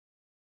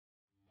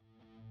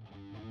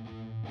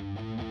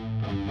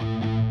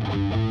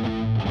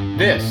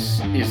This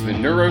is the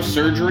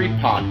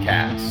Neurosurgery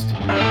Podcast.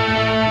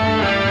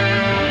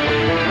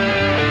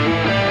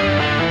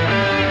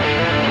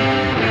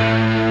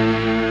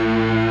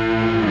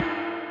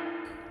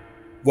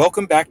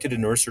 Welcome back to the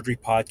Neurosurgery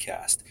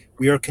Podcast.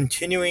 We are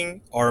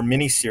continuing our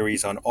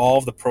mini-series on all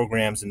of the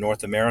programs in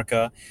North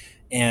America,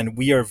 and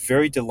we are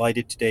very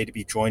delighted today to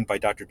be joined by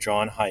Dr.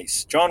 John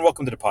Heiss. John,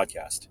 welcome to the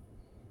podcast.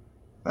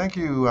 Thank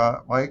you,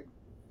 Mike.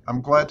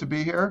 I'm glad to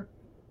be here,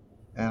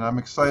 and I'm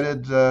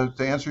excited to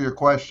answer your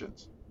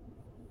questions.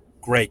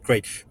 Great.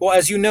 Well,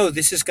 as you know,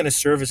 this is going to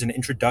serve as an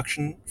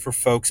introduction for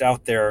folks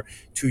out there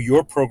to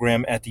your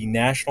program at the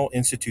National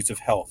Institutes of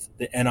Health,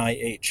 the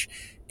NIH.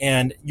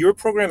 And your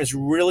program is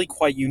really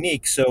quite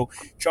unique. So,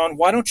 John,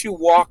 why don't you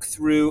walk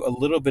through a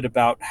little bit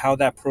about how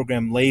that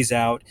program lays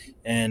out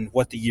and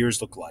what the years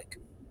look like?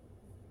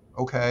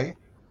 Okay.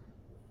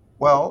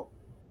 Well,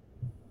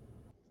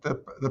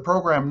 the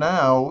program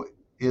now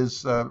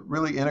is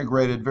really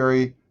integrated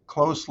very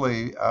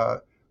closely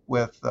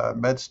with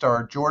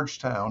MedStar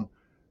Georgetown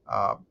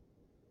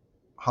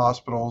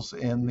hospitals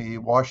in the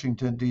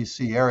Washington,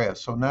 D.C. area.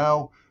 So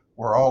now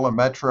we're all a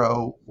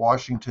Metro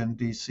Washington,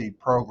 D.C.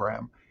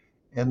 program.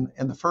 In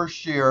the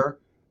first year,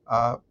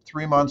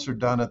 3 months are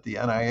done at the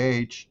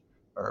NIH,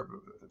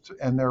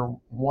 and they're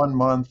 1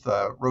 month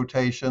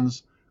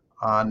rotations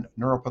on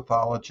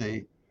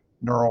neuropathology,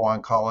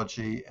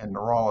 neuro-oncology, and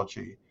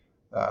neurology.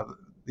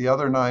 The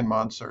other 9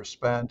 months are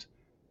spent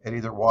at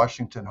either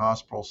Washington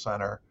Hospital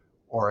Center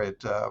or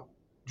at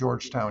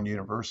Georgetown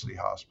University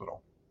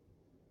Hospital.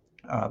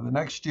 The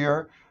next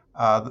year,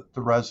 the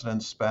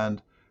residents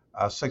spend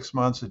 6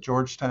 months at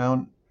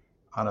Georgetown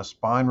on a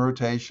spine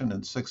rotation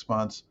and 6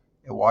 months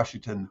at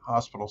Washington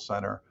Hospital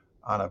Center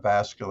on a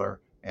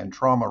vascular and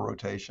trauma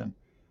rotation.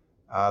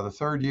 The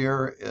third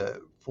year,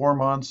 4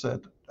 months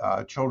at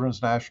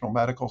Children's National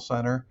Medical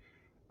Center,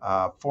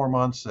 4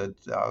 months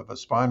of a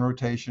spine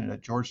rotation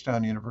at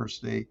Georgetown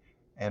University,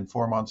 and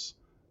 4 months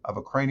of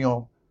a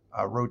cranial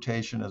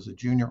rotation as a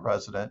junior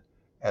resident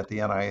at the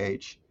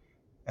NIH.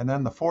 And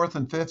then the fourth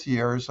and fifth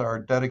years are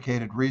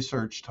dedicated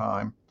research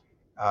time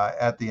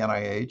at the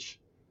NIH.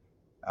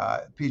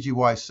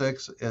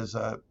 PGY6 is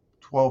a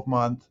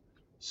 12-month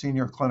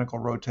senior clinical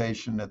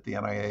rotation at the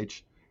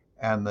NIH,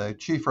 and the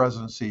chief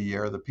residency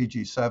year, the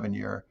PG7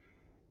 year,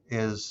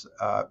 is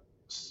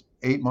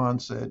 8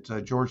 months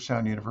at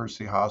Georgetown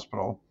University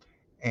Hospital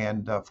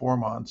and 4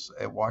 months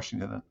at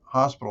Washington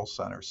Hospital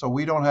Center. So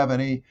we don't have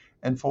any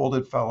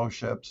enfolded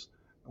fellowships.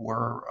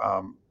 We're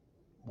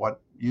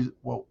what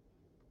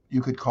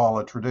you could call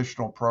a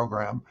traditional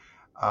program.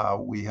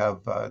 We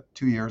have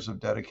 2 years of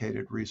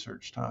dedicated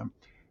research time.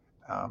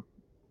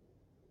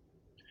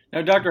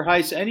 Now, Dr.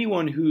 Heiss,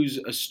 anyone who's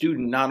a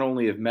student not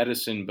only of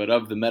medicine but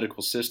of the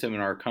medical system in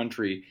our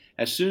country,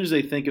 as soon as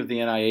they think of the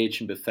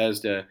NIH and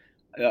Bethesda,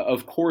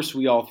 of course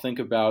we all think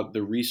about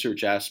the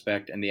research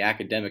aspect and the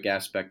academic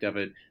aspect of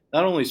it,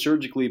 not only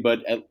surgically,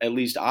 but at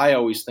least I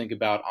always think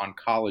about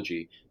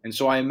oncology. And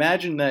so I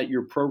imagine that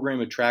your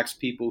program attracts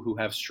people who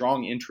have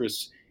strong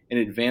interests in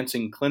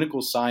advancing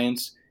clinical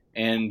science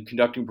and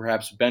conducting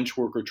perhaps bench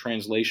work or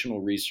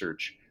translational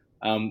research.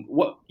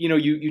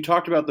 You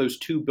talked about those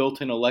 2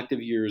 built-in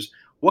elective years.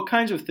 What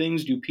kinds of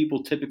things do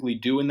people typically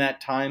do in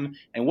that time,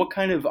 and what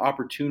kind of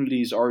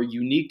opportunities are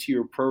unique to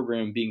your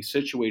program being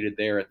situated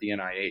there at the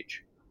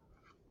NIH?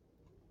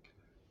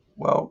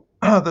 Well,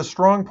 the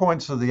strong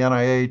points of the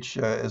NIH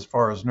as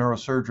far as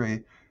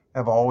neurosurgery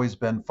have always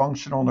been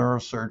functional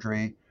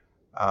neurosurgery,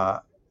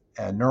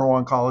 and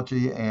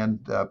neuro-oncology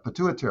and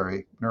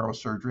pituitary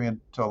neurosurgery, and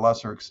to a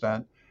lesser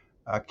extent,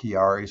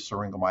 Chiari,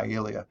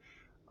 syringomyelia.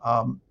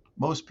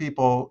 Most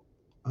people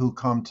who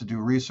come to do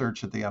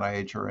research at the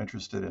NIH are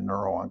interested in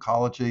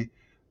neuro-oncology,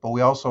 but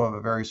we also have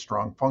a very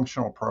strong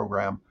functional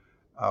program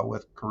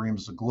with Karim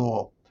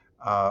Zaghloul,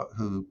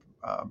 who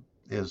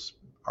is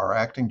our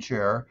acting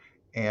chair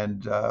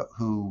and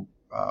who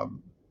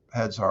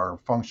heads our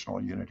functional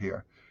unit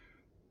here.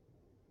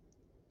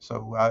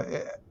 So,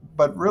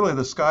 but really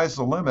the sky's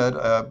the limit.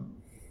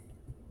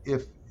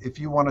 If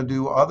you want to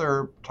do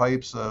other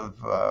types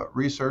of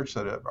research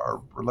that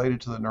are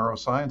related to the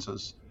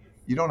neurosciences,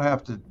 you don't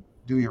have to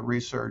do your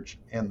research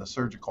in the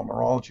surgical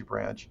neurology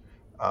branch.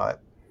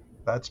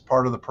 That's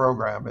part of the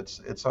program.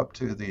 It's up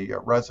to the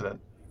resident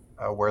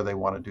where they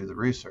want to do the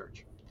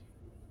research.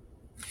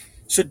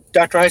 So,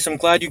 Dr. Heiss, I'm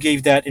glad you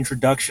gave that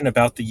introduction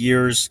about the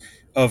years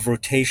of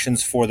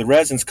rotations for the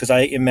residents, because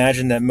I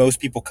imagine that most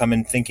people come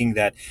in thinking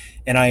that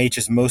NIH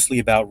is mostly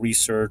about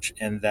research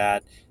and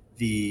that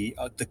the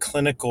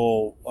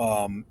clinical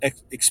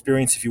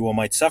experience, if you will,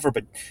 might suffer.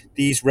 But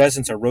these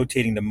residents are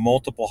rotating to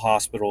multiple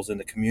hospitals in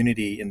the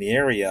community in the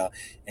area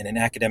and an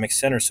academic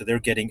center, so they're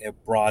getting a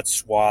broad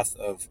swath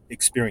of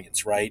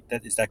experience, right?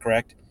 Is that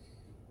correct?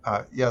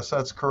 Yes,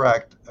 that's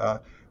correct.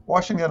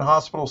 Washington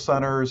Hospital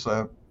Centers,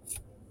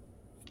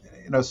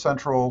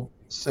 Central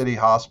City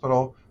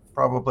Hospital,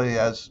 probably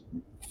as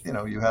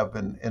you have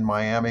in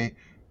Miami,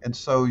 and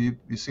so you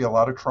see a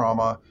lot of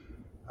trauma,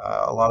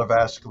 a lot of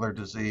vascular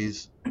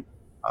disease,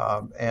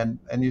 and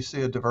you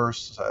see a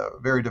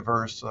very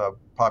diverse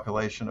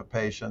population of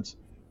patients.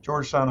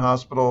 Georgetown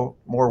Hospital,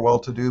 more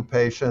well-to-do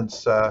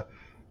patients,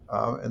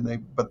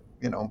 but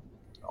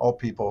all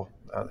people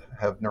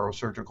have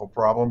neurosurgical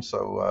problems,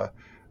 so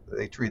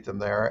they treat them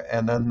there.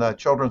 And then the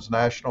Children's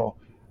National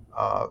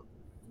uh,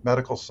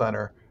 Medical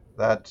Center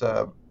that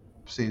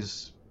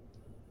sees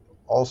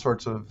all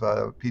sorts of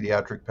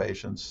pediatric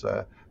patients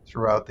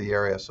throughout the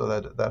area, so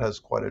that has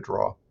quite a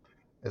draw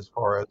as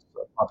far as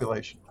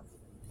population.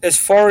 As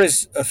far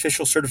as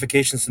official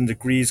certifications and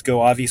degrees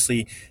go,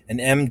 obviously an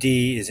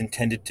MD is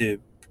intended to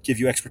give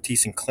you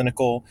expertise in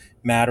clinical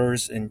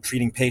matters and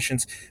treating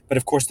patients. But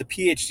of course, the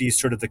PhD is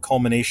sort of the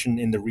culmination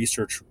in the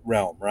research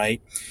realm,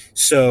 right?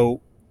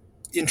 So,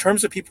 in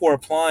terms of people who are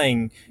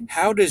applying,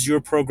 how does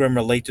your program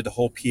relate to the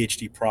whole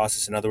PhD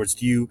process? In other words,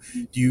 do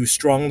you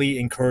strongly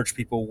encourage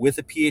people with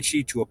a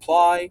PhD to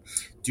apply?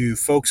 Do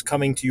folks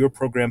coming to your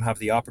program have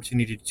the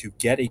opportunity to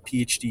get a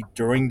PhD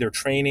during their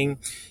training?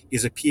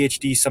 Is a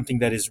PhD something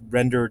that is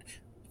rendered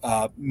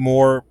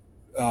more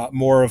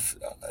of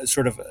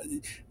sort of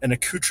an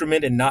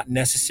accoutrement and not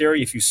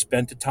necessary if you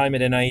spent the time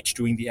at NIH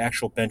doing the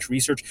actual bench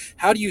research?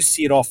 How do you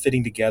see it all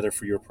fitting together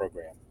for your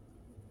program?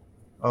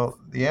 Well,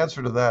 the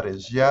answer to that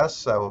is yes.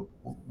 So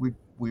we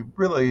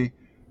really,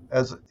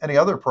 as any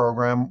other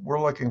program,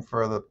 we're looking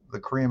for the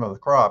cream of the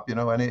crop.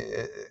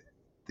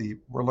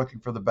 We're looking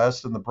for the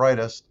best and the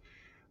brightest.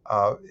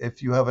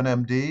 If you have an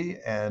MD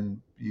and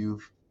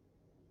you've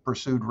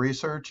pursued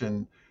research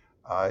and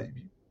uh,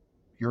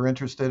 you're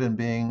interested in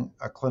being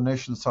a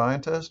clinician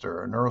scientist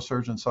or a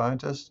neurosurgeon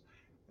scientist,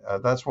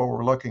 that's what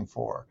we're looking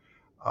for.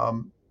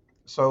 Um,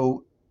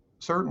 so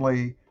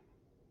certainly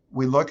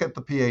we look at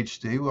the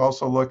PhD. We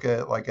also look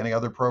at, like any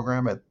other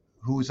program, at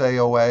who's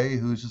AOA,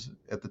 who's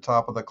at the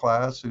top of the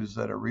class, who's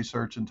at a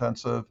research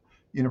intensive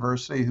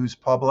university, who's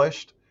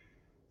published,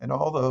 and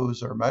all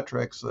those are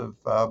metrics of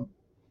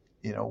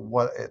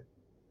what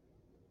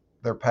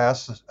their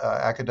past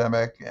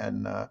academic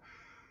and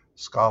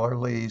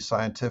scholarly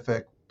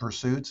scientific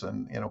pursuits,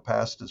 and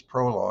past is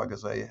prologue,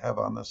 as they have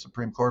on the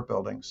Supreme Court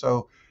building.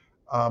 So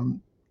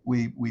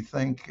we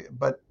think,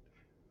 but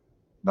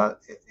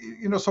not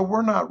so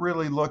we're not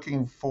really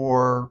looking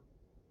for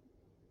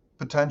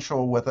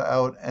potential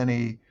without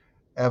any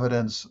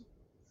evidence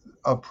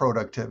of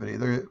productivity.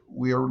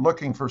 We are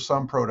looking for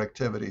some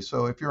productivity.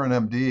 So if you're an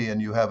MD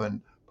and you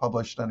haven't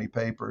published any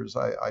papers,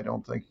 I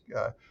don't think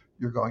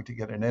you're going to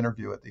get an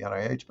interview at the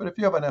NIH. But if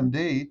you have an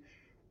MD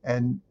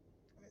and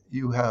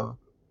you have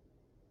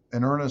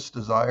an earnest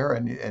desire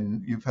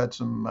and you've had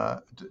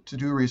some to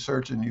do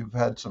research and you've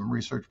had some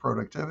research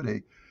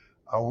productivity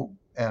uh,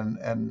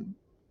 and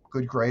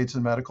good grades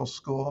in medical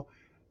school,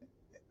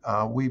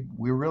 we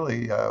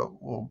really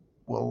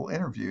will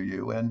interview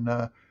you. And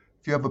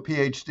if you have a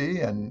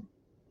PhD and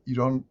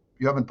you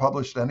haven't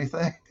published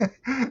anything,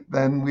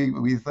 then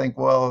we think,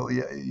 well,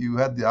 yeah, you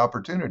had the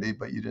opportunity,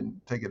 but you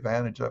didn't take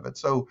advantage of it.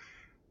 So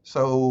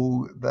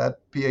that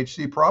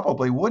PhD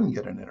probably wouldn't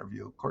get an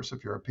interview. Of course,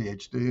 if you're a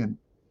PhD and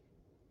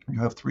you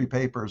have 3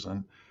 papers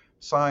in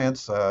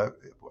science,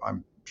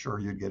 I'm sure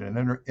you'd get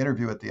an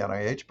interview at the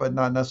NIH, but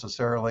not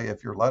necessarily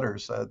if your letter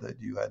said that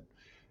you had,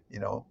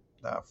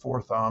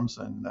 4 thumbs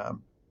and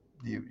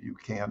you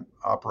can't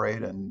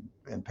operate and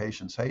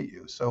patients hate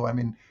you. So I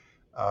mean,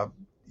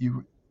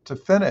 you to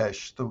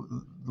finish, the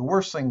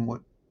worst thing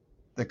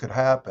that could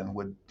happen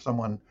would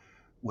someone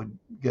would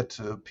get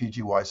to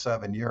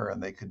PGY7 year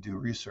and they could do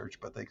research,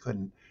 but they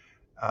couldn't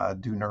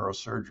do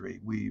neurosurgery.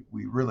 We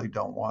really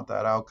don't want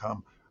that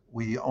outcome.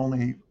 We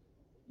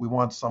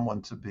want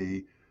someone to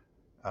be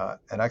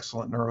an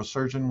excellent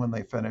neurosurgeon when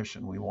they finish,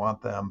 and we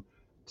want them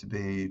to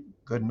be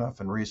good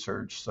enough in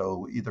research.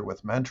 So either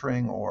with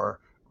mentoring or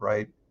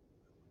right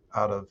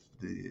out of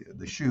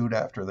the chute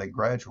after they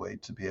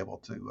graduate, to be able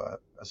to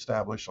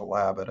establish a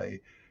lab at an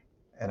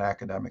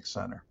academic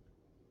center.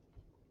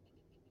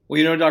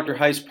 Well, Dr.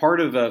 Heiss,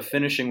 part of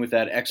finishing with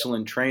that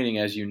excellent training,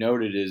 as you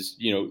noted, is,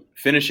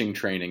 finishing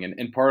training.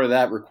 And part of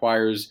that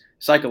requires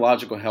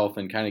psychological health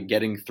and kind of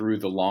getting through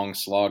the long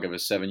slog of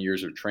 7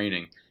 years of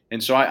training.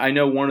 And so I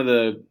know one of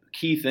the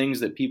key things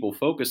that people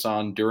focus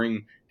on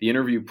during the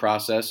interview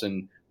process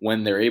and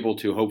when they're able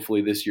to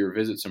hopefully this year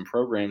visit some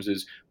programs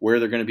is where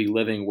they're going to be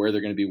living, where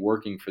they're going to be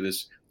working for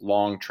this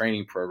long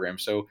training program.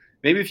 So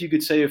maybe if you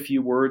could say a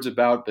few words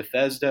about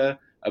Bethesda,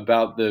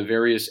 about the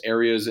various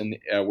areas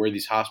where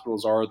these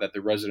hospitals are that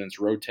the residents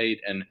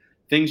rotate, and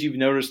things you've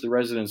noticed the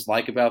residents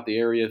like about the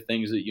area,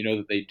 things that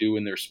that they do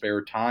in their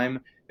spare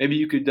time. Maybe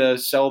you could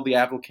sell the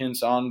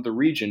applicants on the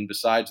region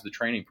besides the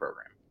training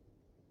program.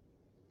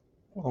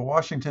 Well, the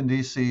Washington,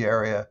 D.C.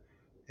 area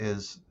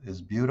is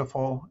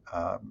beautiful.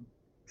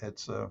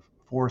 It's a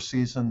Four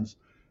Seasons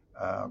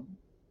um,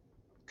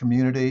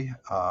 community.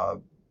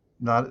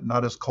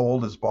 Not as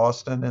cold as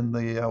Boston in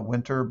the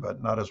winter,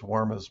 but not as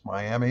warm as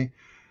Miami.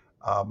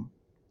 Um,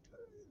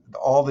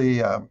 all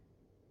the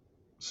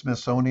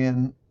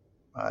Smithsonian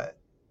uh,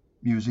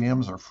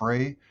 museums are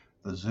free.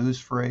 The zoo's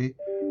free.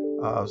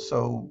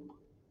 So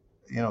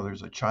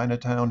there's a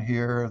Chinatown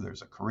here.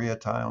 There's a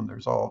Koreatown.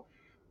 There's all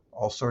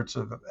sorts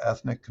of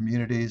ethnic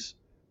communities.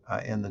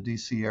 in the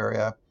DC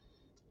area.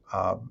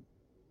 Um,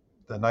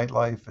 the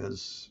nightlife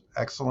is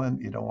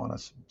excellent. You don't want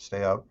to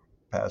stay out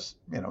past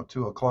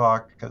 2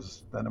 o'clock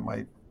because then it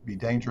might be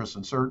dangerous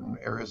in certain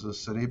areas of the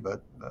city.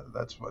 But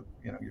that's what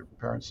your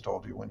parents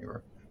told you when you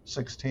were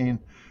 16.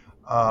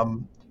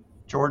 Um,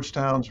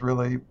 Georgetown's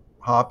really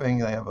hopping.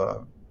 They have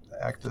a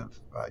active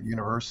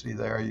university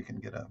there. You can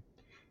get a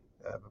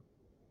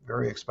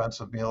very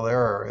expensive meal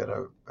there, or at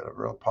a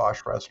real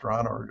posh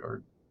restaurant,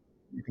 or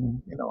you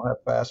can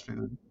have fast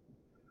food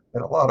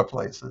at a lot of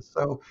places.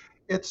 So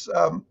it's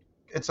um,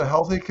 it's a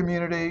healthy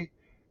community.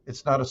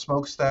 It's not a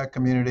smokestack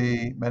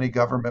community. Many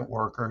government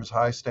workers,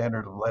 high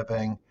standard of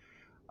living.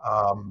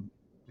 Um,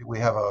 we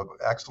have an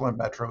excellent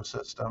metro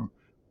system.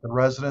 The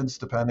residents,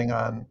 depending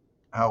on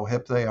how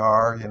hip they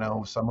are,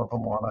 some of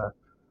them want to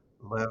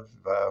live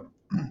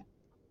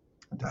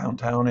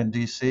downtown in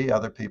DC.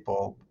 Other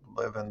people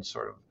live in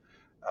sort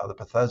of the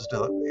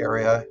Bethesda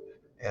area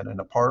in an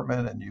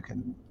apartment, and you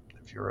can,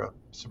 if you're a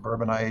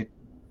suburbanite,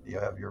 you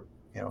have your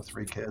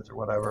 3 kids or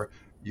whatever,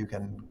 you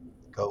can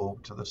go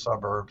to the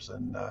suburbs,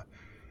 and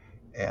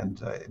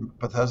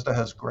Bethesda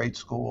has great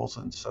schools,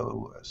 and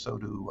so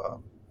do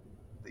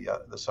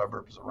the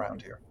suburbs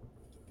around here.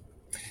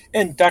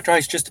 And Dr.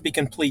 Heiss, just to be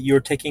complete,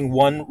 you're taking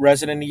one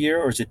resident a year,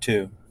 or is it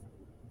two?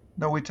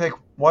 No, we take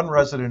one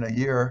resident a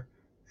year,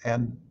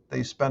 and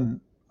they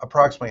spend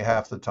approximately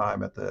half the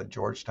time at the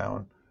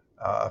Georgetown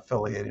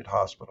affiliated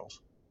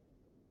hospitals.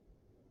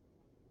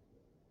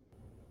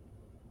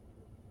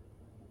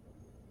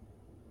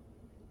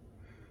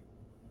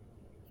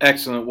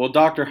 Excellent. Well,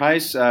 Dr.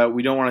 Heiss,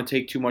 we don't want to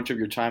take too much of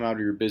your time out of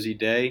your busy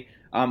day.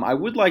 I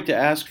would like to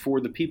ask for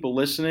the people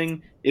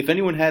listening, if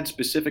anyone had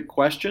specific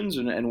questions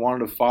and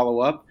wanted to follow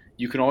up,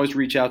 you can always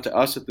reach out to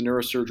us at the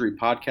neurosurgery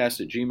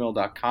podcast at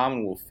gmail.com,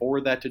 and we'll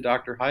forward that to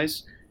Dr.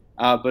 Heiss.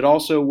 But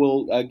also,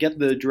 we'll get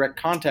the direct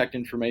contact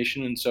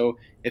information. And so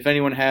if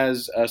anyone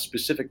has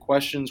specific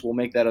questions, we'll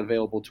make that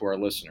available to our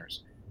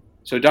listeners.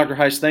 So, Dr.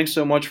 Heiss, thanks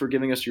so much for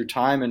giving us your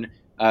time and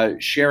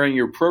sharing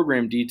your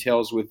program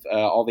details with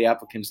all the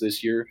applicants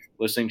this year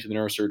listening to the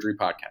Neurosurgery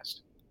Podcast.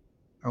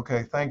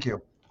 Okay, thank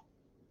you.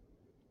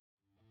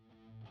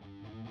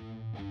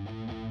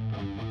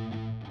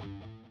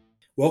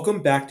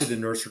 Welcome back to the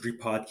Neurosurgery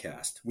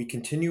Podcast. We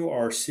continue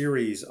our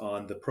series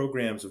on the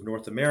programs of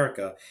North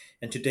America,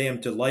 and today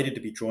I'm delighted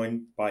to be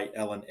joined by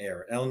Ellen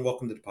Eyre. Ellen,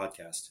 welcome to the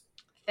podcast.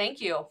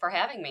 Thank you for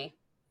having me.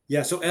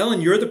 Yeah, so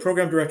Ellen, you're the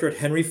program director at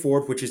Henry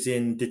Ford, which is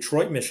in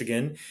Detroit,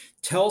 Michigan.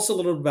 Tell us a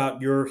little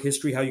about your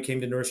history, how you came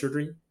to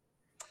neurosurgery.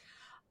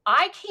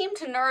 I came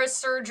to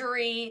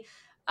neurosurgery,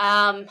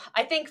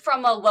 I think,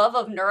 from a love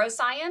of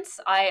neuroscience.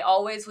 I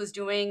always was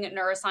doing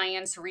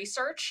neuroscience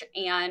research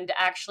and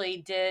actually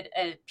did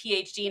a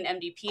PhD and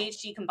MD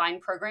PhD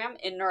combined program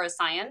in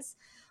neuroscience.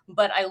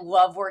 But I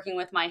love working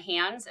with my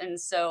hands,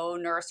 and so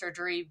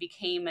neurosurgery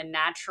became a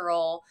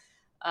natural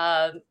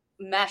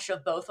mesh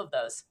of both of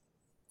those.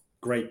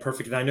 Great,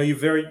 perfect. And I know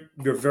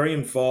you're very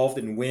involved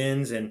in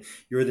WINS, and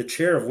you're the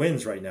chair of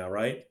WINS right now,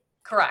 right?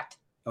 Correct.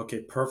 Okay,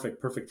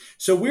 perfect.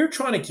 So we're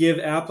trying to give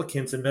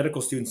applicants and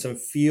medical students some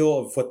feel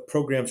of what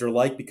programs are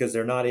like, because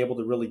they're not able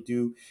to really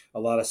do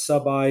a lot of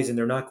sub-Is, and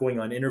they're not going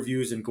on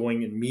interviews and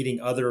going and meeting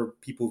other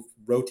people who've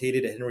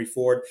rotated at Henry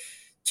Ford.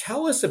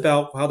 Tell us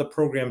about how the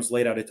program's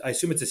laid out. I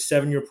assume it's a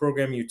 7-year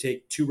program. You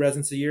take 2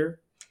 residents a year?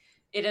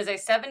 It is a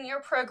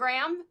 7-year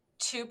program,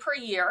 2 per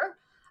year.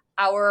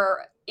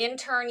 Our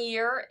intern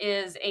year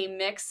is a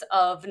mix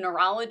of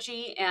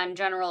neurology and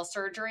general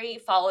surgery,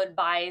 followed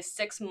by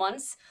 6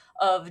 months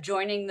of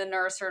joining the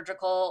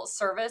neurosurgical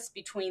service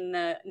between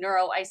the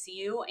neuro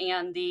ICU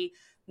and the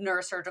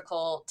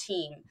neurosurgical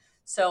team.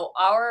 So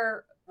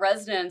our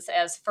residents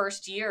as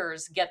first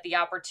years get the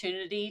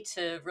opportunity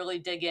to really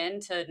dig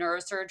into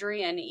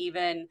neurosurgery and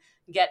even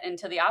get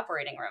into the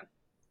operating room.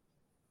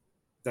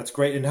 That's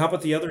great. And how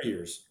about the other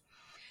years?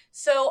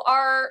 So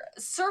our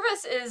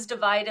service is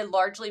divided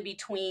largely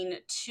between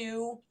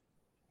 2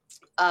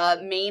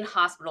 main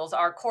hospitals.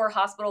 Our core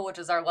hospital, which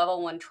is our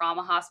level 1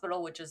 trauma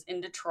hospital, which is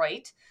in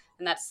Detroit,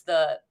 and that's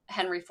the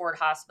Henry Ford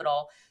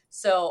Hospital.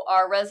 So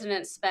our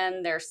residents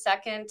spend their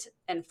 2nd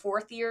and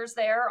 4th years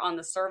there on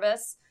the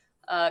service,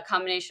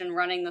 combination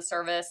running the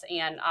service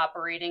and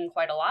operating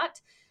quite a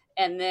lot.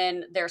 And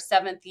then their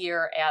 7th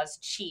year as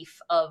chief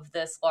of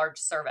this large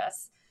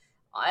service.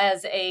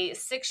 As a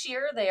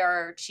 6-year, they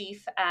are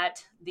chief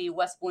at the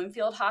West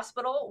Bloomfield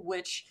Hospital,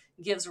 which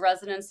gives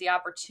residents the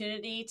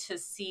opportunity to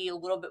see a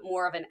little bit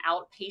more of an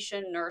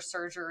outpatient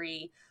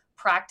neurosurgery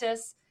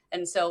practice.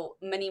 And so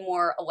many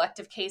more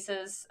elective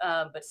cases,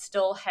 but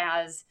still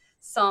has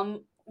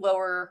some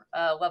lower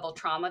level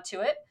trauma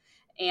to it.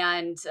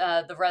 And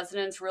the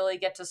residents really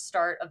get to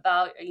start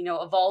about,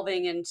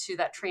 evolving into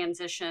that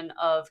transition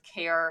of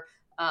care,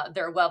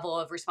 their level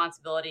of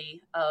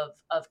responsibility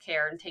of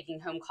care and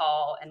taking home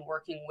call and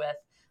working with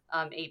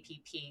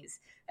APPs.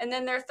 And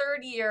then their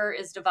 3rd year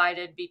is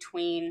divided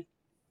between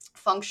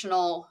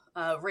functional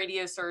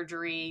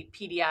radiosurgery,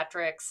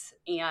 pediatrics,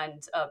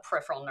 and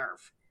peripheral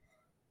nerve.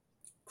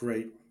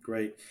 Great,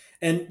 great.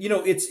 And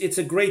it's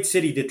a great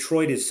city.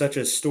 Detroit is such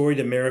a storied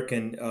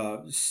American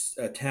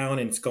town,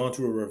 and it's gone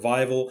through a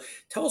revival.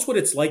 Tell us what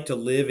it's like to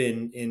live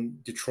in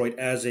Detroit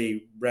as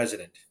a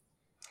resident.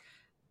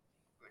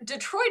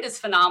 Detroit is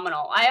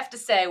phenomenal. I have to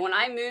say, when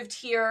I moved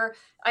here,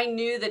 I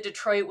knew that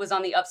Detroit was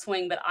on the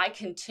upswing, but I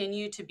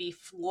continue to be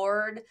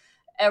floored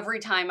every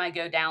time I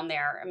go down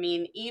there. I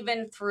mean,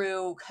 even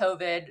through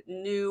COVID,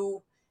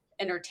 new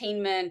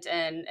entertainment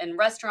and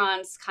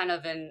restaurants kind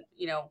of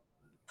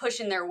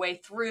pushing their way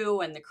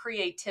through, and the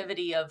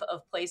creativity of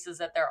places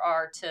that there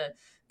are to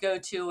go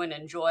to and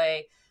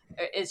enjoy.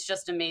 It's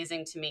just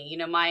amazing to me.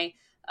 My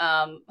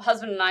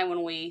husband and I,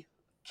 when we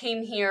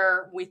came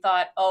here, we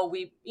thought, oh,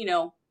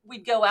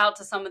 we'd go out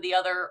to some of the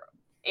other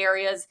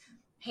areas.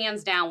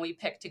 Hands down, we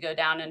picked to go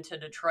down into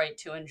Detroit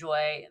to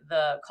enjoy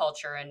the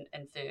culture and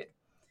food.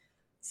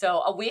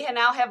 So we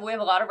have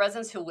a lot of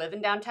residents who live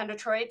in downtown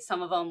Detroit.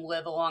 Some of them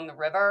live along the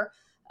river.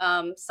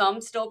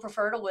 Some still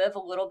prefer to live a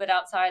little bit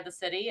outside the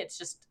city. It's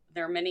just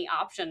there are many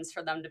options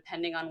for them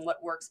depending on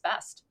what works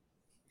best.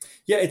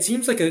 Yeah, it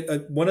seems like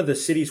a one of the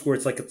cities where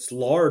it's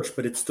large,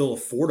 but it's still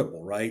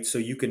affordable, right?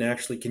 So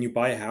can you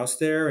buy a house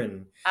there and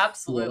do all that?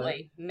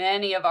 Absolutely.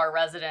 Many of our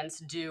residents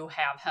do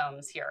have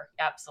homes here.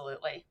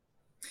 Absolutely.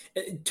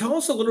 Tell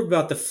us a little bit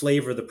about the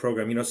flavor of the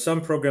program.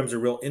 Some programs are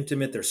real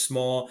intimate, they're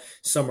small,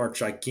 some are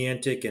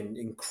gigantic and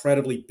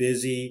incredibly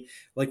busy.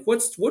 Like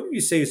what would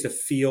you say is the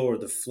feel or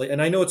the flavor?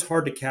 And I know it's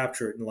hard to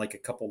capture it in like a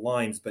couple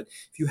lines, but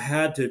if you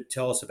had to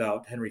tell us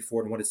about Henry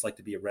Ford and what it's like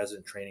to be a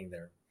resident training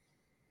there.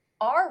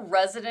 Our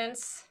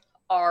residents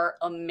are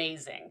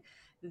amazing.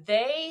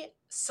 They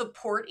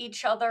support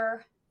each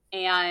other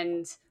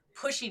and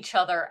push each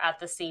other at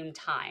the same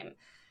time.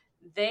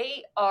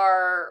 They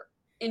are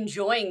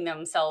enjoying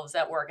themselves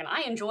at work, and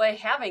I enjoy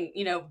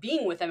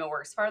being with them at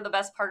work. It's part of the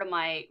best part of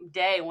my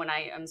day when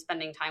I am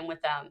spending time with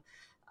them.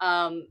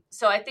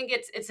 So I think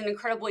it's an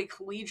incredibly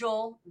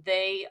collegial.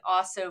 They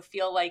also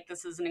feel like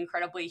this is an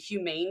incredibly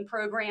humane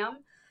program.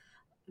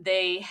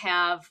 They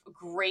have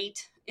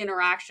great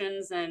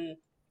interactions and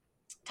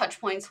touch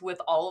points with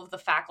all of the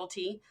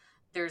faculty.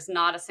 There's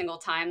not a single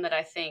time that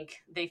I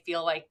think they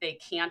feel like they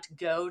can't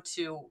go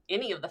to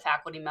any of the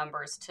faculty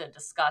members to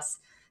discuss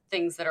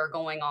things that are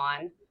going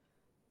on.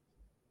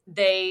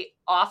 They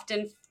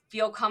often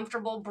feel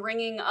comfortable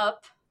bringing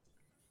up,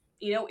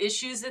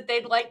 issues that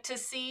they'd like to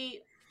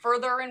see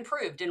further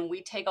improved. And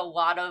we take a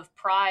lot of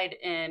pride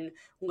in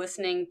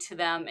listening to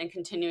them and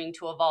continuing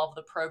to evolve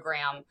the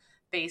program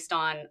based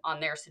on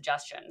their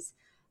suggestions.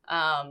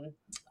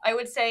 I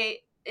would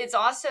say it's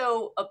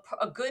also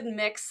a good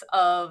mix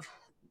of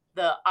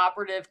the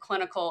operative,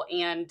 clinical,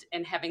 and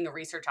having the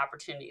research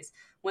opportunities.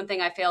 One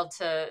thing I failed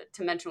to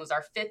mention was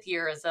our 5th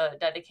year as a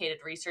dedicated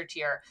research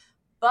year,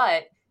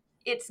 but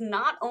it's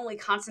not only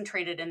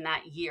concentrated in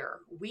that year.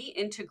 We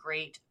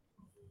integrate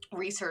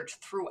research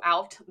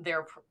throughout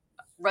their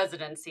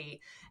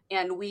residency,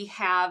 and we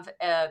have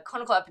a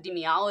clinical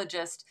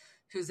epidemiologist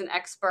who's an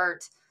expert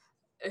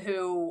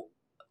who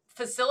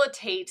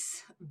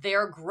facilitates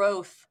their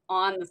growth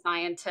on the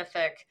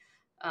scientific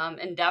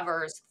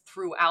endeavors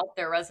throughout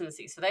their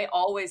residency. So they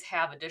always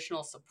have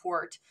additional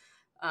support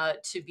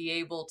to be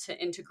able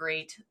to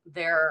integrate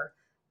their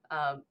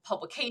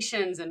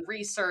publications and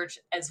research,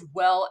 as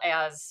well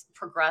as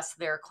progress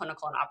their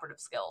clinical and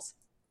operative skills.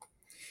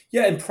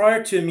 Yeah, and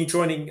prior to me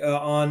joining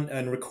on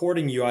and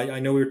recording you, I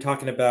know we were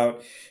talking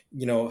about,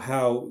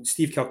 how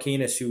Steve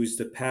Kalkanis, who is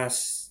the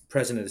past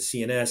president of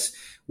CNS,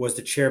 was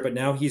the chair, but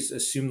now he's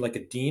assumed like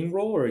a dean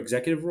role or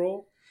executive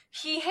role.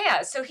 He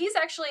has. So he's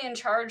actually in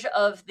charge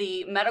of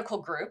the medical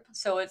group.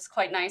 So it's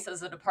quite nice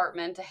as a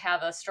department to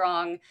have a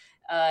strong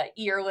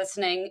ear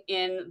listening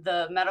in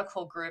the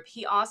medical group.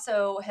 He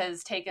also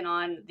has taken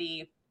on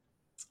the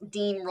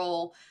dean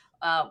role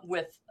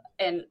with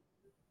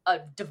a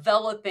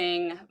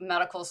developing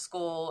medical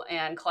school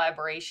and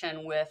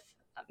collaboration with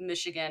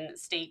Michigan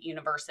State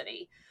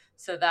University.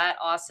 So that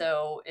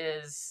also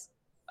is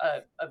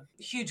a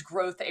huge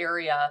growth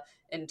area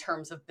in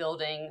terms of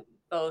building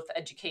both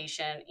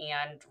education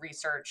and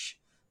research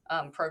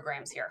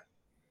programs here.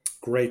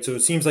 Great. So it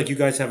seems like you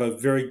guys have a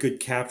very good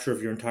capture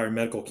of your entire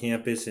medical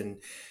campus and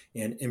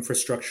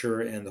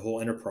infrastructure and the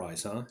whole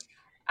enterprise, huh?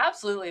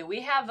 Absolutely.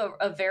 We have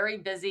a very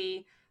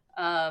busy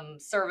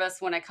service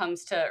when it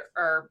comes to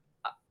our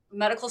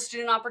medical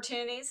student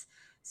opportunities.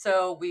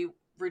 So we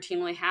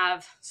routinely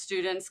have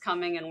students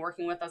coming and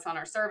working with us on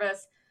our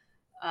service.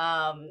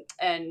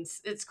 And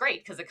it's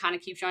great because it kind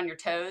of keeps you on your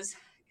toes.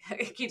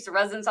 It keeps the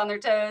residents on their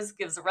toes,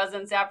 gives the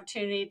residents the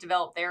opportunity to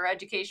develop their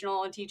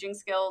educational and teaching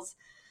skills.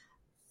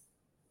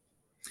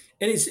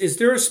 And is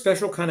there a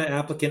special kind of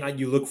applicant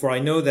you look for? I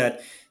know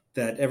that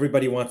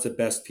everybody wants the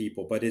best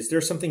people, but is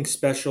there something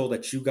special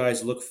that you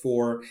guys look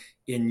for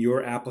in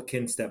your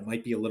applicants that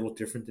might be a little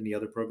different than the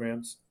other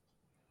programs?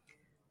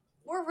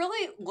 We're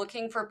really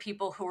looking for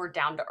people who are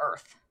down to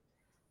earth,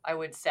 I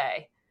would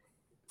say,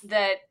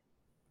 that,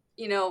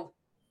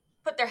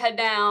 put their head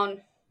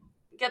down,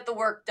 get the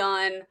work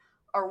done,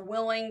 are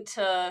willing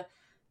to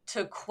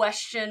to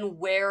question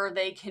where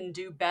they can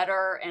do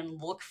better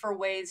and look for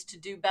ways to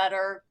do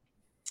better,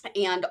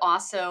 and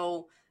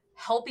also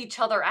help each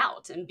other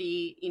out and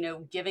be,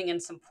 giving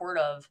and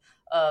supportive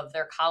of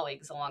their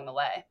colleagues along the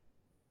way.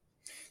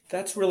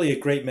 That's really a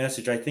great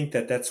message. I think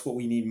that that's what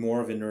we need more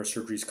of in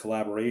neurosurgery is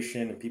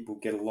collaboration and people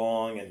get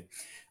along.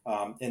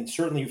 And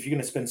certainly, if you're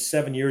going to spend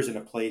 7 years in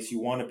a place, you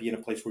want to be in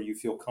a place where you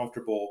feel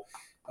comfortable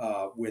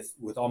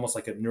with almost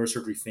like a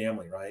neurosurgery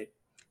family, right?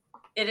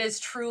 It is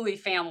truly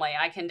family.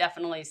 I can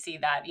definitely see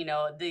that.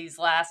 These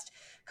last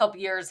couple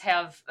years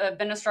have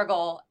been a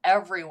struggle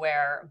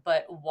everywhere,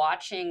 but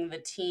watching the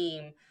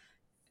team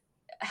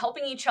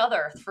helping each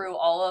other through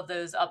all of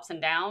those ups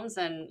and downs,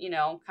 and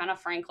kind of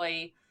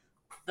frankly,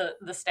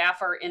 the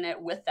staff are in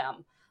it with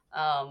them.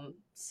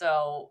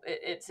 So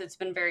it's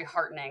been very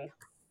heartening.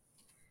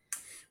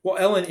 Well,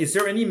 Ellen, is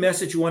there any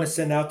message you want to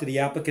send out to the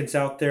applicants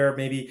out there?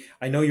 Maybe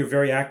I know you're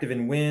very active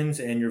in WINS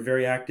and you're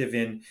very active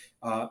in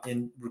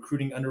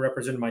recruiting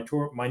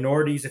underrepresented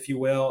minorities, if you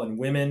will, and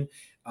women.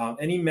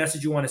 Any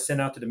message you want to send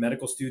out to the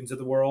medical students of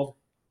the world?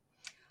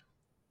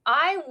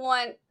 I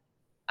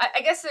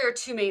guess there are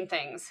two main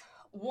things.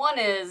 One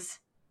is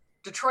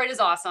Detroit is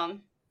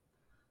awesome.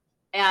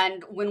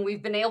 And when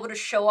we've been able to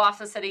show off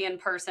the city in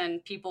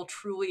person, people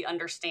truly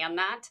understand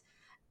that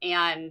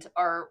and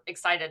are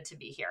excited to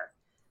be here.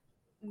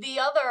 The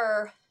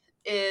other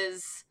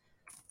is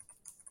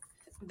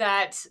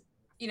that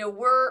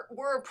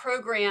we're a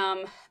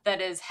program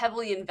that is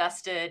heavily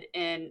invested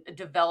in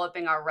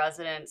developing our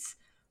residents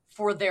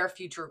for their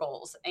future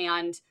goals,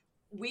 and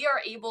we are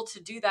able to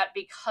do that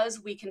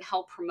because we can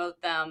help promote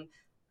them.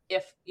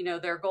 If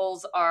their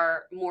goals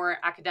are more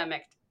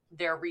academic,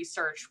 their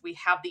research, we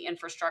have the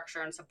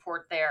infrastructure and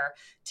support there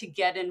to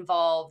get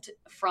involved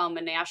from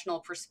a national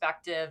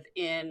perspective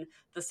in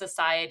the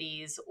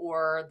societies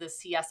or the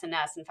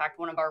CSNS. In fact,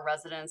 one of our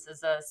residents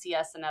is a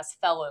CSNS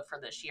fellow for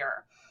this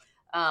year,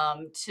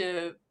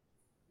 to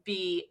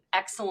be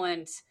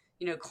excellent,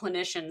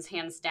 clinicians,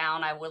 hands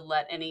down. I would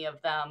let any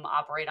of them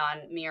operate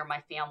on me or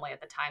my family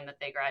at the time that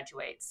they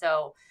graduate.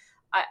 So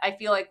I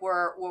feel like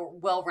we're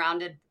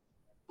well-rounded.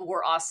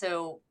 We're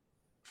also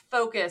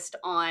focused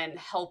on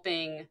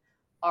helping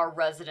our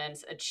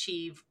residents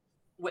achieve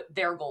what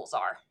their goals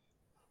are.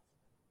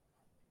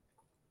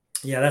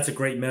 Yeah, that's a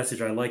great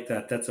message. I like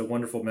that. That's a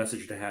wonderful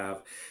message to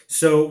have.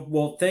 So,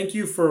 well, thank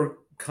you for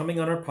coming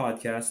on our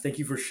podcast. Thank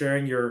you for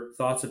sharing your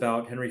thoughts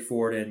about Henry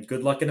Ford, and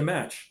good luck in the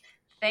match.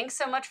 Thanks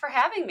so much for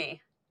having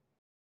me.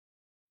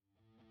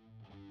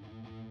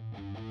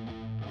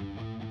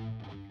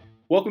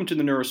 Welcome to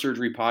the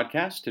Neurosurgery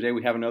Podcast. Today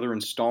we have another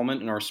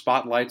installment in our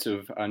spotlights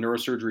of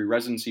neurosurgery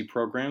residency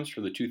programs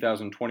for the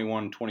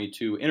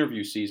 2021-22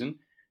 interview season.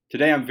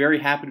 Today I'm very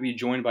happy to be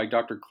joined by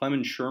Dr.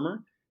 Clemens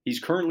Schirmer.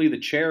 He's currently the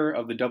chair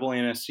of the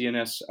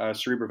AANS-CNS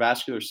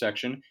cerebrovascular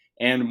section,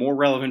 and more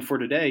relevant for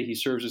today, he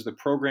serves as the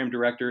program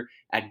director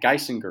at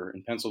Geisinger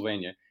in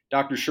Pennsylvania.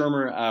 Dr.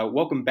 Schirmer,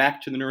 welcome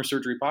back to the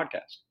Neurosurgery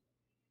Podcast.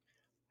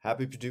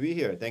 Happy to be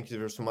here. Thank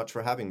you so much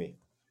for having me.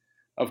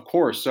 Of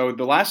course. So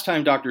the last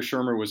time Dr.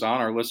 Schirmer was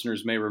on, our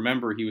listeners may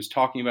remember he was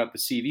talking about the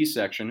CV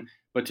section,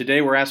 but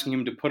today we're asking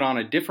him to put on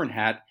a different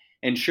hat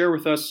and share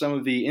with us some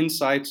of the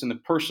insights and the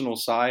personal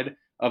side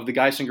of the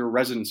Geisinger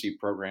residency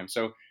program.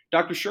 So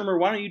Dr. Schirmer,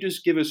 why don't you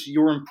just give us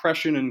your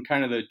impression and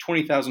kind of the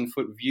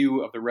 20,000-foot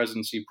view of the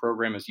residency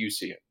program as you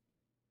see it?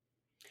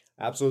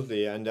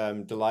 Absolutely, and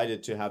I'm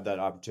delighted to have that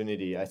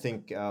opportunity. I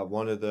think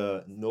one of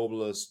the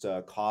noblest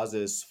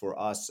causes for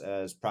us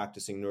as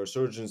practicing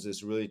neurosurgeons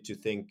is really to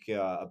think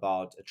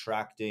about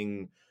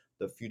attracting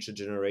the future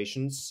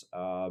generations.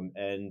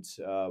 And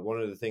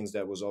one of the things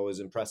that was always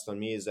impressed on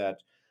me is that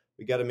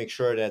we got to make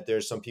sure that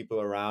there's some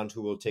people around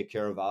who will take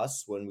care of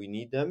us when we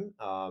need them.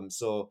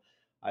 So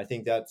I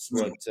think that's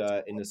what,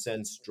 in a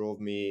sense,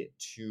 drove me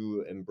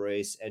to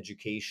embrace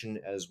education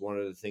as one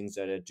of the things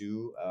that I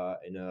do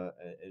in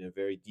a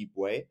very deep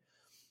way.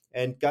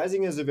 And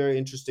Geisinger is a very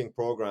interesting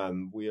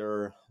program. We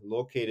are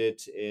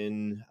located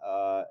in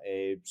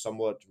a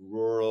somewhat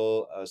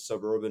rural,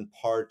 suburban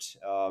part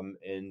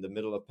in the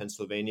middle of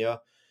Pennsylvania.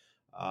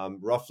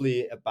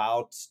 Roughly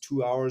about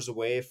 2 hours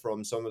away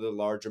from some of the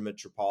larger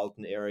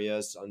metropolitan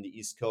areas on the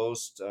East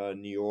Coast,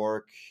 New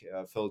York,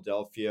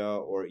 Philadelphia,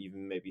 or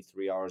even maybe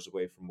 3 hours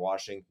away from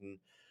Washington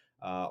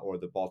or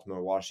the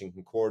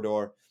Baltimore-Washington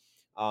corridor.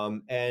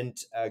 And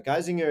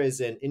Geisinger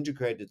is an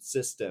integrated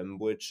system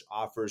which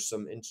offers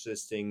some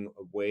interesting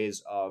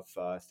ways of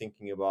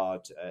thinking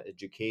about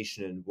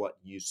education and what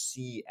you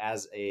see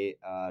as a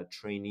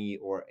trainee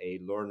or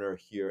a learner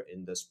here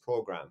in this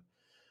program.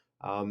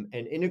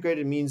 And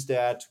integrated means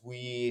that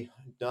we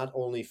not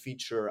only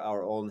feature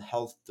our own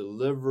health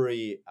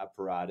delivery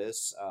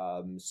apparatus,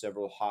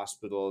 several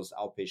hospitals,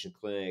 outpatient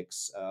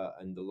clinics,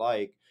 and the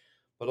like,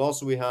 but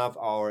also we have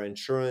our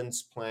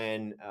insurance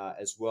plan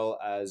as well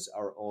as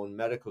our own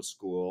medical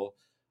school.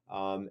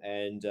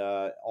 And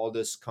all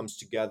this comes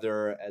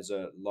together as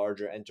a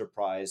larger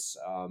enterprise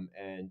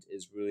and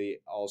is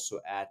really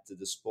also at the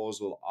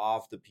disposal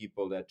of the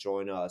people that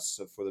join us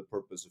for the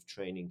purpose of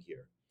training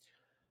here.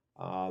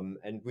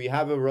 And we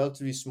have a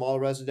relatively small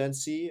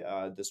residency.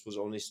 This was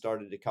only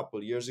started a couple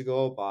of years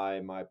ago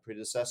by my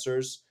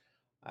predecessors.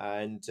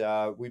 And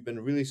we've been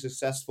really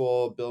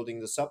successful building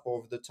this up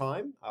over the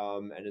time.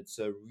 And it's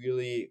a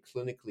really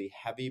clinically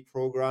heavy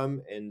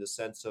program in the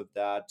sense of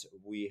that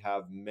we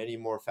have many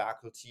more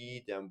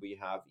faculty than we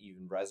have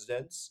even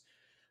residents.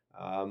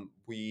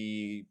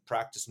 We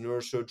practice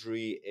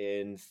neurosurgery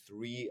in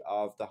 3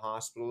 of the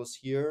hospitals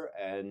here,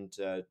 and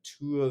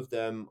 2 of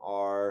them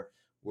are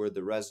where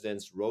the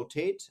residents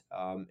rotate.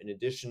 In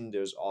addition,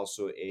 there's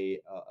also a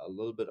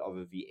little bit of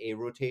a VA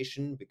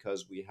rotation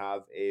because we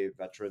have a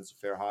Veterans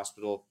Affairs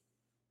hospital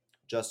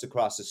just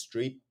across the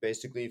street,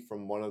 basically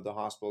from one of the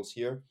hospitals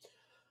here.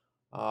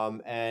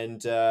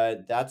 And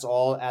that's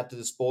all at the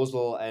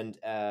disposal and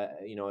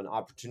an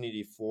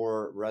opportunity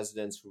for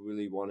residents who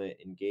really want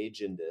to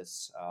engage in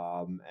this.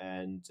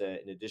 And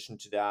in addition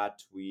to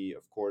that, we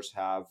of course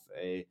have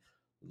a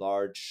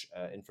large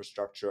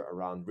infrastructure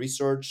around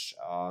research.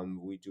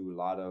 We do a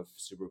lot of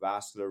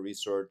cerebrovascular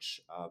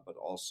research, but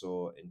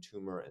also in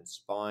tumor and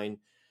spine.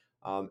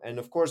 And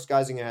of course,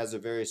 Geisinger has a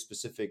very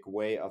specific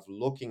way of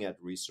looking at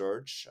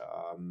research.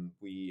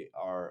 We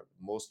are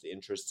mostly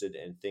interested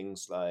in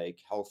things like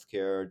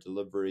healthcare,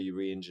 delivery,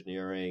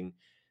 reengineering,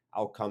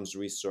 outcomes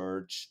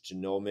research,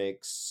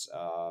 genomics,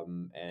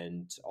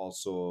 and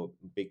also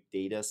big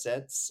data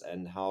sets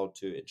and how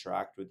to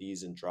interact with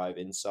these and drive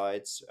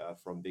insights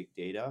from big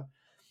data.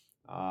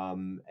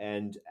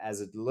 And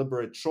as a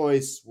deliberate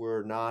choice,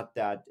 we're not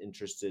that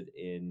interested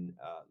in,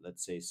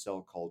 let's say,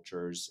 cell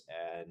cultures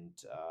and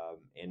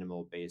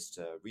animal-based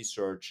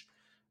research.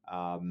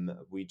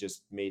 We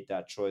just made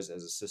that choice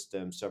as a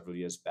system several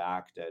years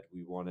back that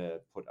we want to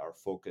put our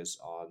focus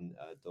on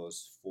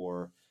those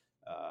 4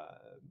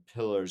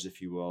 pillars,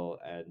 if you will,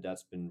 and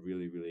that's been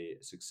really, really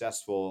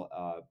successful,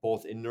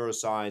 both in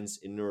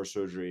neuroscience, in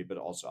neurosurgery, but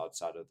also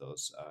outside of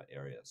those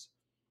areas.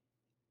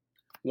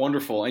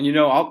 Wonderful. And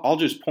I'll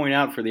just point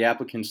out for the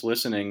applicants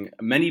listening,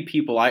 many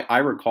people I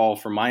recall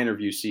from my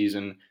interview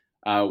season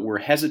were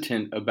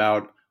hesitant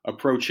about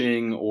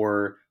approaching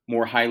or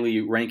more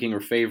highly ranking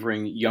or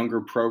favoring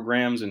younger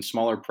programs and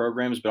smaller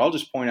programs. But I'll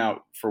just point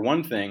out, for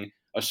one thing,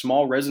 a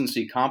small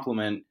residency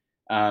complement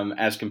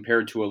as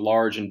compared to a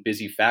large and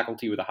busy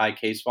faculty with a high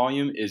case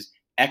volume is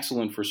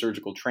excellent for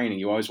surgical training.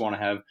 You always want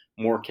to have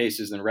more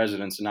cases than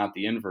residents and not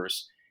the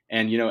inverse.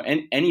 And,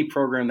 any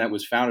program that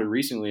was founded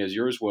recently, as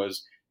yours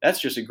was, that's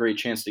just a great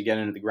chance to get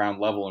into the ground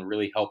level and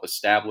really help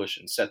establish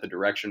and set the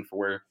direction for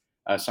where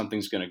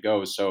something's going to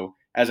go. So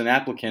as an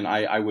applicant,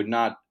 I would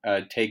not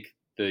take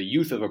the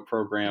youth of a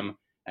program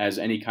as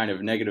any kind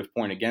of negative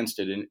point against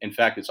it. In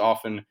fact, it's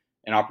often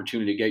an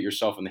opportunity to get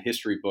yourself in the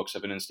history books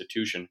of an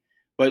institution.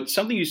 But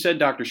something you said,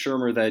 Dr.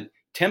 Shermer, that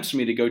tempts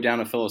me to go down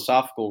a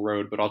philosophical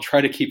road, but I'll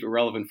try to keep it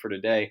relevant for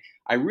today.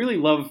 I really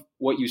love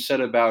what you said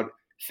about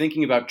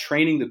thinking about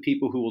training the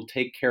people who will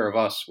take care of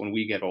us when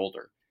we get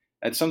older.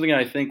 That's something that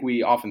I think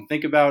we often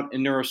think about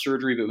in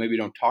neurosurgery, but maybe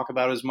don't talk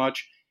about as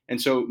much.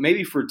 And so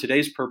maybe for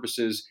today's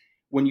purposes,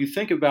 when you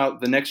think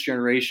about the next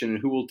generation and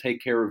who will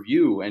take care of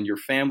you and your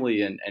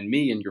family and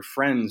me and your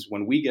friends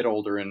when we get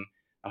older and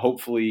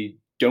hopefully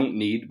don't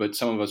need, but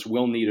some of us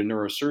will need a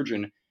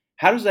neurosurgeon,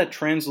 how does that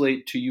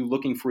translate to you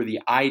looking for the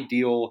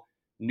ideal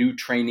new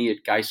trainee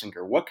at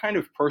Geisinger? What kind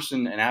of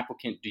person and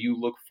applicant do you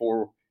look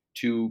for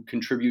to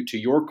contribute to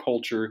your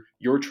culture,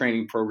 your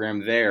training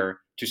program there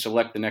to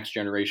select the next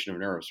generation of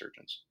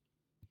neurosurgeons?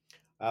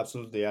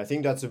 Absolutely. I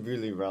think that's a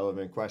really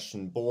relevant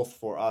question, both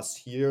for us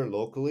here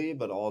locally,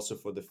 but also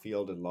for the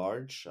field at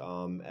large.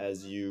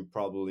 As you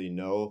probably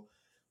know,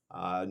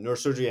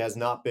 neurosurgery has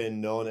not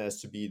been known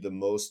as to be the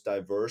most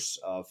diverse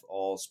of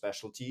all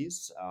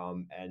specialties.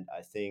 And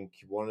I think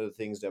one of the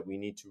things that we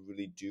need to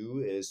really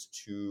do is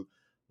to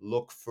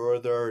look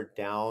further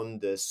down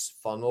this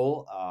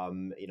funnel,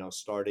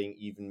 starting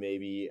even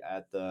maybe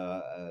at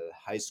the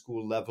high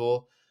school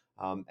level,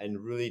 and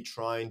really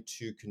trying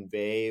to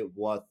convey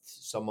what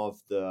some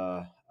of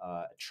the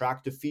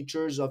attractive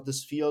features of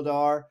this field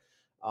are,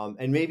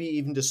 and maybe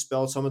even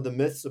dispel some of the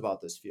myths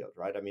about this field,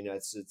 right? I mean,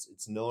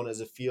 it's known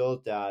as a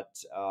field that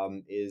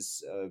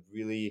is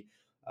really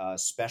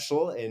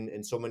special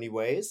in so many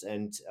ways,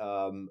 and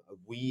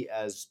we,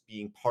 as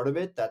being part of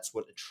it, that's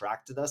what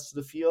attracted us to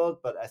the field.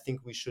 But I think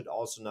we should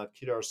also not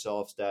kid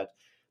ourselves that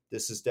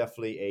this is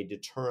definitely a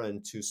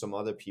deterrent to some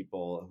other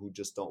people who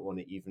just don't want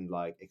to even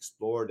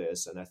explore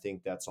this. And I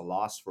think that's a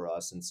loss for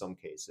us in some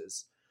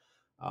cases.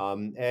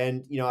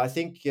 I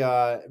think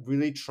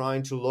really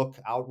trying to look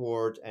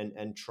outward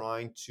and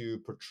trying to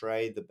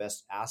portray the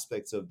best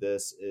aspects of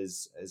this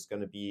is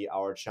going to be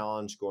our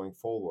challenge going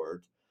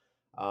forward.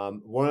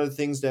 One of the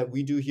things that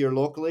we do here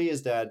locally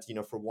is that,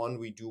 for one,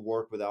 we do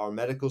work with our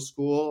medical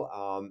school,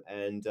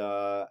 and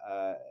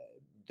the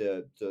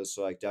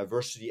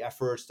diversity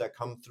efforts that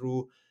come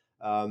through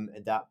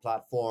that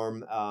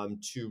platform,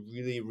 to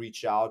really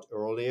reach out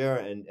earlier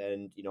and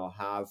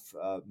have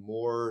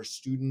more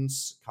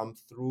students come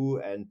through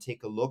and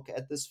take a look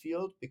at this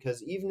field,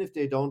 because even if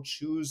they don't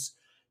choose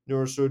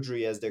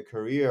neurosurgery as their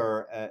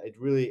career, it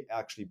really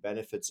actually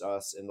benefits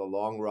us in the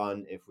long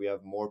run if we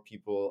have more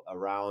people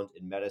around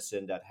in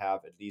medicine that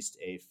have at least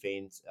a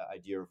faint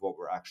idea of what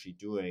we're actually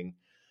doing.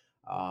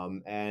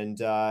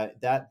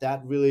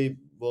 That really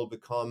will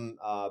become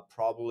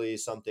probably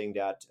something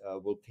that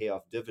will pay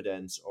off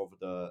dividends over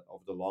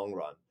the long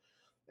run.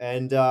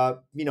 And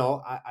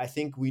I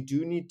think we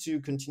do need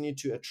to continue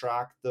to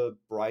attract the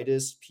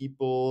brightest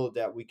people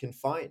that we can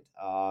find,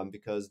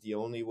 because the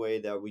only way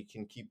that we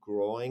can keep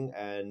growing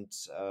and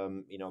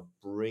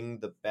bring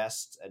the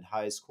best and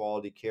highest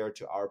quality care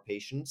to our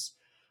patients,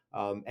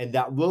 and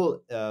that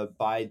will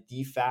by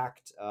de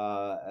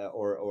facto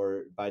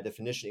or by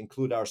definition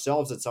include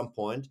ourselves at some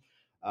point.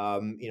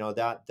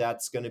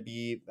 That's going to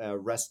be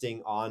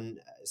resting on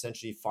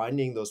essentially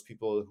finding those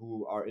people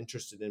who are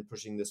interested in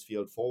pushing this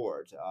field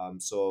forward.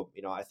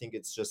 I think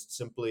it's just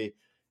simply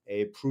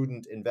a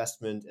prudent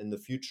investment in the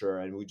future,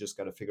 and we just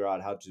got to figure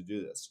out how to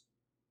do this.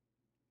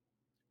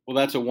 Well,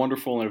 that's a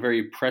wonderful and a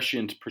very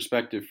prescient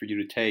perspective for you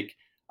to take.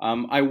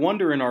 I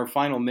wonder in our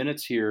final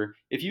minutes here,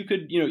 if you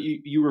could,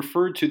 you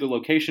referred to the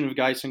location of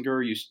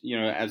Geisinger,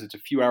 as it's a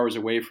few hours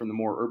away from the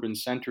more urban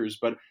centers,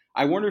 but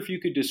I wonder if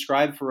you could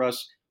describe for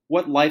us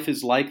what life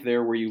is like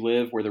there where you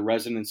live, where the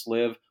residents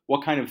live.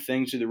 What kind of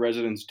things do the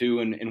residents do,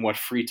 and what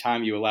free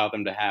time you allow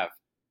them to have?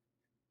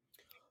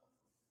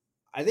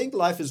 I think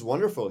life is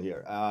wonderful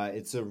here.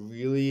 It's a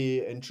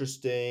really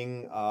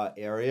interesting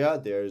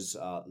area. There's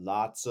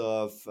lots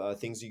of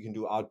things you can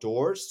do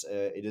outdoors.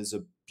 It is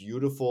a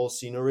beautiful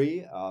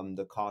scenery.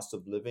 The cost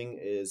of living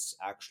is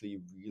actually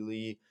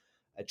really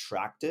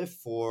attractive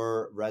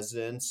for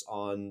residents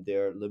on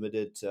their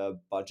limited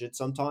budget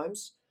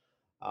sometimes.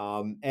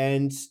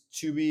 And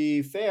to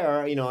be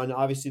fair, and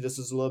obviously this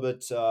is a little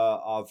bit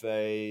of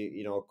a,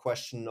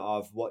 question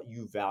of what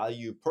you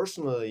value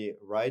personally,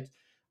 right?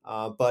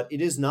 But it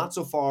is not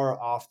so far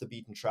off the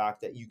beaten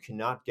track that you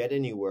cannot get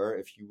anywhere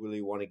if you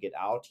really want to get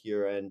out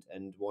here and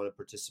want to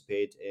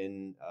participate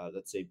in,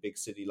 let's say, big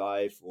city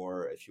life,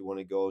 or if you want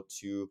to go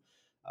to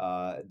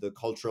the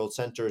cultural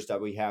centers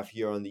that we have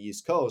here on the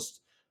East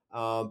Coast.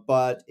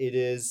 But it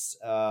is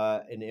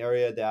an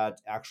area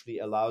that actually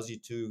allows you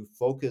to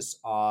focus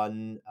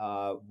on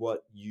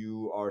what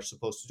you are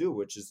supposed to do,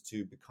 which is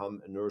to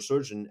become a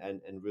neurosurgeon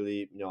and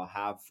really,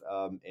 have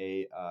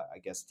I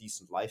guess,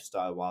 decent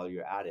lifestyle while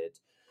you're at it.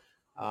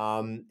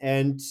 Our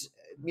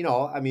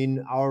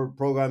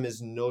program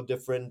is no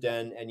different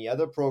than any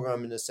other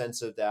program in the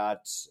sense of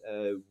that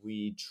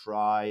we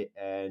try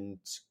and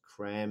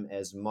cram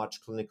as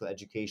much clinical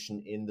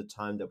education in the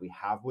time that we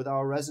have with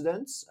our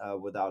residents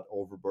without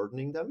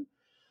overburdening them.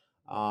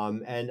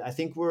 And I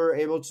think we're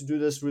able to do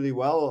this really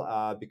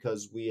well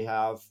because we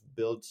have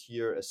built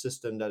here a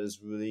system that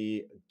is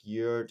really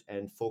geared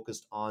and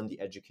focused on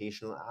the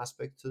educational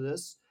aspect to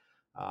this.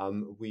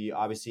 We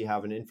obviously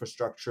have an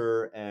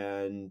infrastructure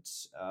and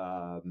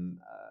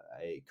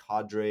a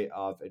cadre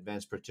of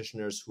advanced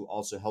practitioners who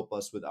also help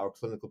us with our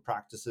clinical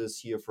practices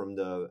here from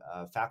the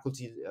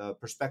faculty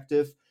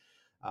perspective.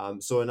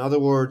 So in other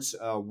words,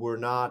 we're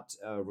not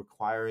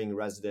requiring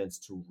residents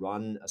to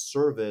run a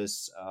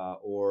service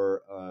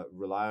or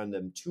rely on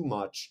them too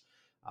much.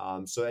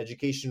 So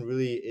education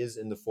really is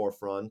in the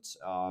forefront.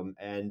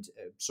 And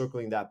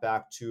circling that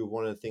back to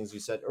one of the things you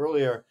said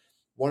earlier,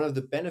 one of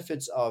the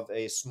benefits of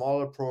a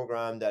smaller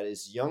program that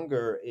is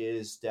younger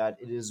is that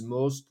it is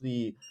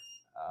mostly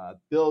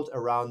built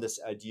around this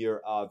idea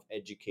of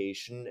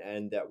education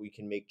and that we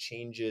can make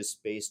changes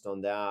based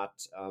on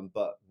that.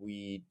 But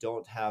we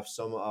don't have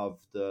some of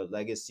the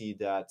legacy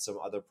that some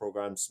other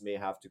programs may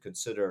have to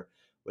consider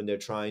when they're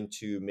trying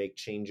to make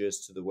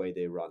changes to the way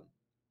they run.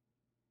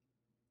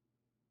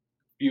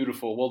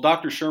 Beautiful. Well,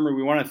 Dr. Schirmer,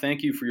 we want to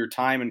thank you for your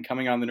time and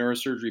coming on the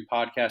Neurosurgery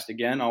Podcast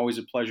again. Always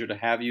a pleasure to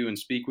have you and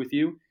speak with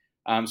you.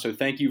 So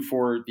thank you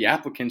for the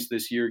applicants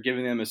this year,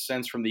 giving them a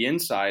sense from the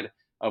inside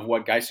of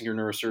what Geisinger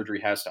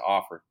Neurosurgery has to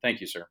offer.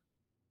 Thank you, sir.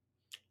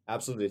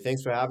 Absolutely.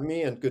 Thanks for having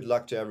me, and good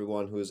luck to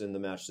everyone who is in the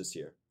match this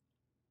year.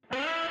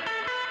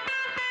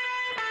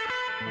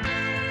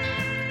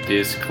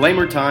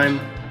 Disclaimer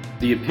time.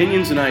 The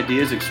opinions and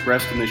ideas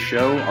expressed in this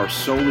show are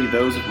solely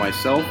those of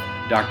myself,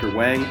 Dr.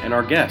 Wang, and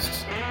our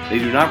guests. They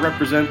do not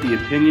represent the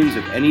opinions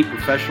of any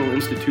professional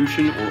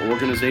institution or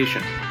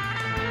organization.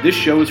 This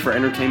show is for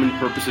entertainment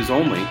purposes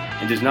only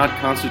and does not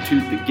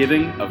constitute the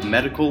giving of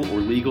medical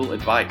or legal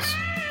advice.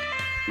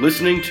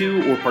 Listening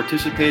to or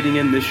participating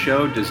in this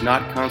show does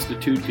not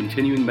constitute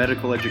continuing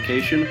medical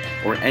education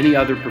or any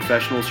other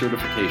professional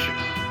certification.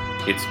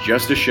 It's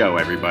just a show,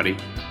 everybody.